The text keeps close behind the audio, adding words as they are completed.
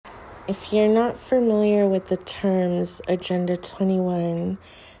If you're not familiar with the terms Agenda 21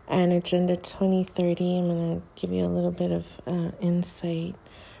 and Agenda 2030, I'm going to give you a little bit of insight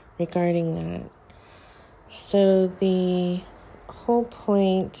regarding that. So the whole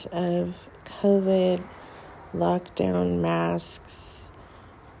point of COVID lockdown masks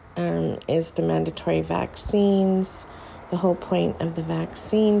is the mandatory vaccines. The whole point of the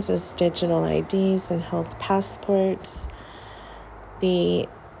vaccines is digital IDs and health passports.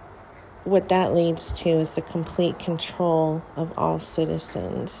 What that leads to is the complete control of all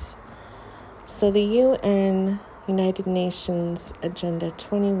citizens. So the UN, United Nations Agenda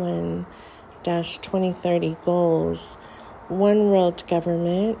 21-2030 goals: one world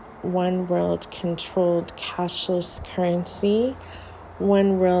government, one world controlled cashless currency,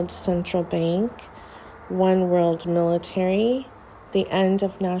 one world central bank, one world military, the end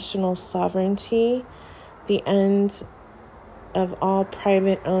of national sovereignty, the end of all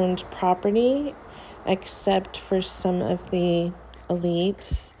private-owned property, except for some of the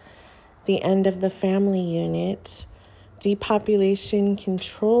elites, the end of the family unit, depopulation,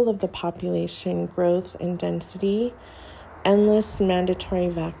 control of the population growth and density, endless mandatory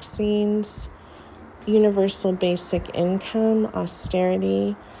vaccines, universal basic income,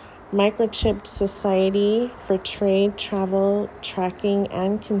 austerity, microchipped society for trade, travel, tracking,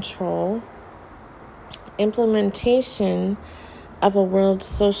 and control, implementation of a world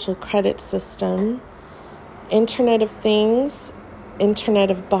social credit system, Internet of Things, Internet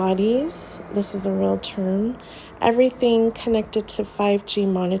of Bodies, this is a real term, everything connected to 5G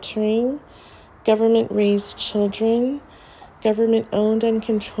monitoring, government-raised children, government-owned and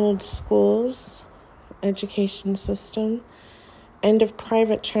controlled schools, education system, end of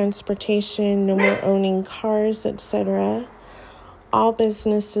private transportation, no more owning cars, etc., all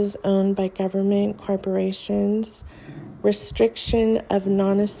businesses owned by government corporations, restriction of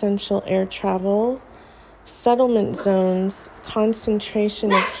non-essential air travel, settlement zones,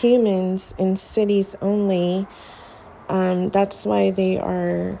 concentration of humans in cities only. That's why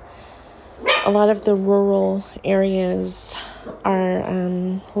a lot of the rural areas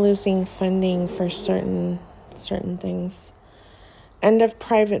are losing funding for certain things. End of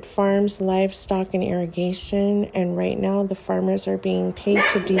private farms, livestock, and irrigation. And right now, the farmers are being paid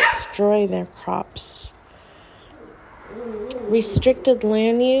to destroy their crops. Restricted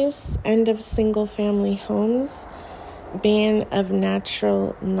land use. End of single-family homes. Ban of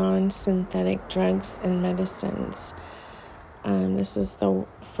natural, non-synthetic drugs and medicines. This is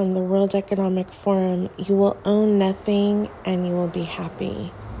from the World Economic Forum. You will own nothing and you will be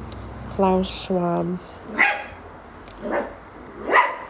happy. Klaus Schwab.